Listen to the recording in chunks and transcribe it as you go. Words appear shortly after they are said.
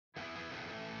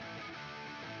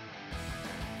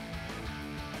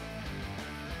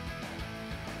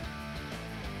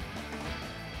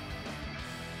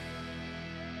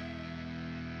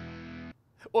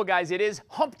Well, guys, it is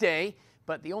hump day,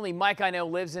 but the only Mike I know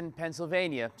lives in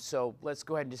Pennsylvania. So let's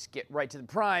go ahead and just get right to the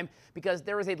prime, because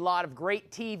there is a lot of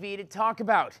great TV to talk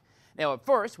about. Now, at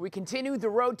first, we continue the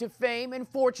road to fame and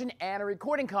fortune and a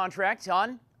recording contract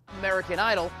on American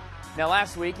Idol. Now,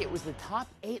 last week, it was the top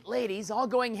 8 ladies all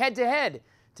going head to head.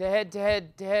 To head, to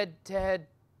head, to head, to head,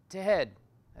 to head.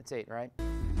 That's 8, right?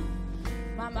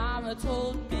 My mama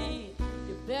told me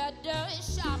you better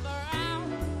shop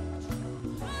around.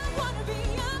 I wanna be, oh,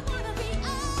 yeah. I wanna be,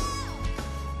 oh.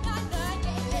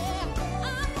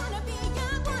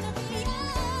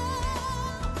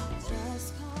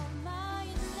 Just call my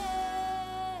name.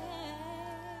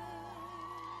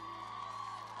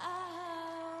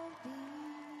 I'll be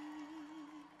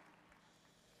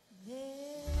there.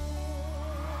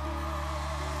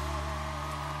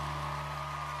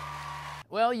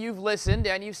 Well, you've listened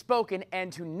and you've spoken,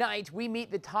 and tonight we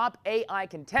meet the top AI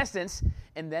contestants,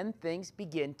 and then things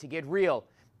begin to get real.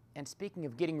 And speaking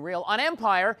of getting real, on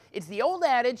Empire, it's the old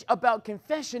adage about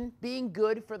confession being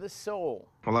good for the soul.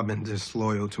 Well, I've been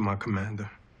disloyal to my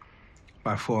commander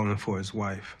by falling for his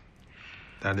wife.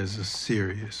 That is a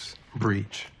serious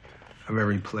breach of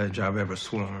every pledge I've ever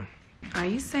sworn. Are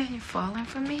you saying you're falling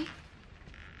for me?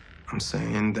 I'm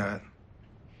saying that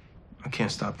I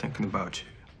can't stop thinking about you.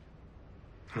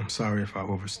 I'm sorry if I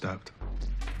overstepped.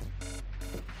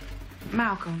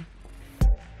 Malcolm.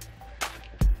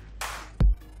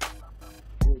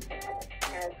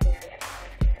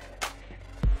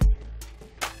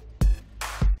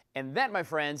 And that, my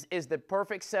friends, is the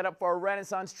perfect setup for a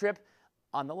Renaissance trip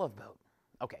on the Love Boat.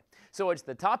 Okay, so it's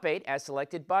the top 8 as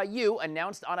selected by you,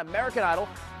 announced on American Idol,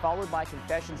 followed by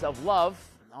Confessions of Love,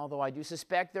 although I do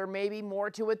suspect there may be more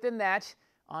to it than that,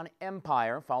 on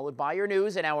Empire, followed by your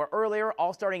news an hour earlier,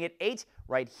 all starting at 8,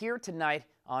 right here tonight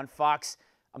on Fox.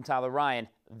 I'm Tyler Ryan.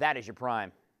 That is your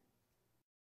prime.